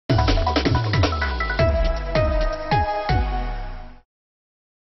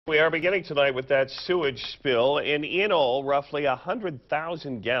We are beginning tonight with that sewage spill, and in all, roughly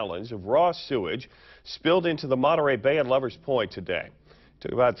 100,000 gallons of raw sewage spilled into the Monterey Bay at Lovers Point today. It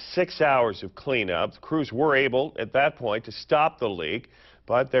took about 6 hours of cleanup. The crews were able, at that point, to stop the leak,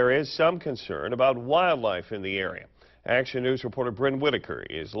 but there is some concern about wildlife in the area. Action News reporter Bryn Whitaker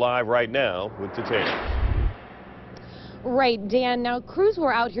is live right now with details. Right, Dan. Now, crews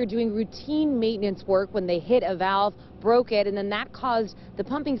were out here doing routine maintenance work when they hit a valve, broke it, and then that caused the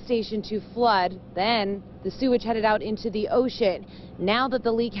pumping station to flood. Then the sewage headed out into the ocean. Now that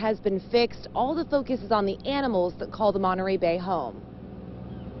the leak has been fixed, all the focus is on the animals that call the Monterey Bay home.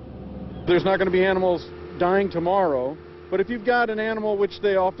 There's not going to be animals dying tomorrow, but if you've got an animal, which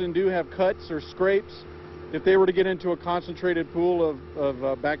they often do have cuts or scrapes, if they were to get into a concentrated pool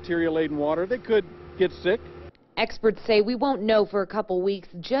of bacteria-laden water, they could get sick. Experts say we won't know for a couple weeks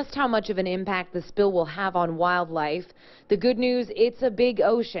just how much of an impact the spill will have on wildlife. The good news, it's a big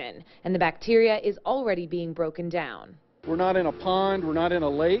ocean, and the bacteria is already being broken down. We're not in a pond, we're not in a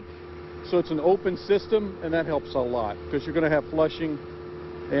lake, so it's an open system, and that helps a lot because you're going to have flushing,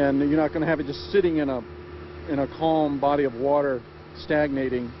 and you're not going to have it just sitting in a calm body of water,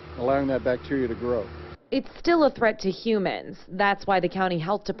 stagnating, allowing that bacteria to grow. It's still a threat to humans. That's why the county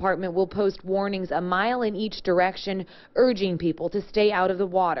health department will post warnings a mile in each direction, urging people to stay out of the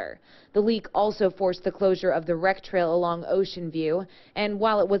water. The leak also forced the closure of the rec trail along Ocean View, and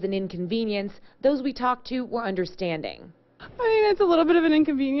while it was an inconvenience, those we talked to were understanding. I mean, it's a little bit of an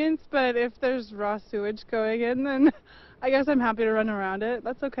inconvenience, but if there's raw sewage going in, then I guess I'm happy to run around it.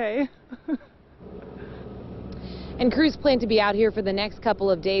 That's okay. And crews plan to be out here for the next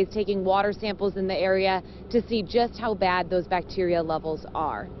couple of days taking water samples in the area to see just how bad those bacteria levels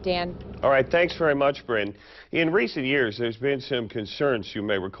are. Dan? All right, thanks very much, Bryn. In recent years, there's been some concerns, you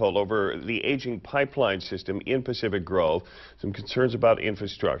may recall, over the aging pipeline system in Pacific Grove, some concerns about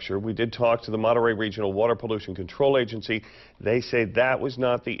infrastructure. We did talk to the Monterey Regional Water Pollution Control Agency. They say that was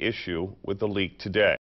not the issue with the leak today.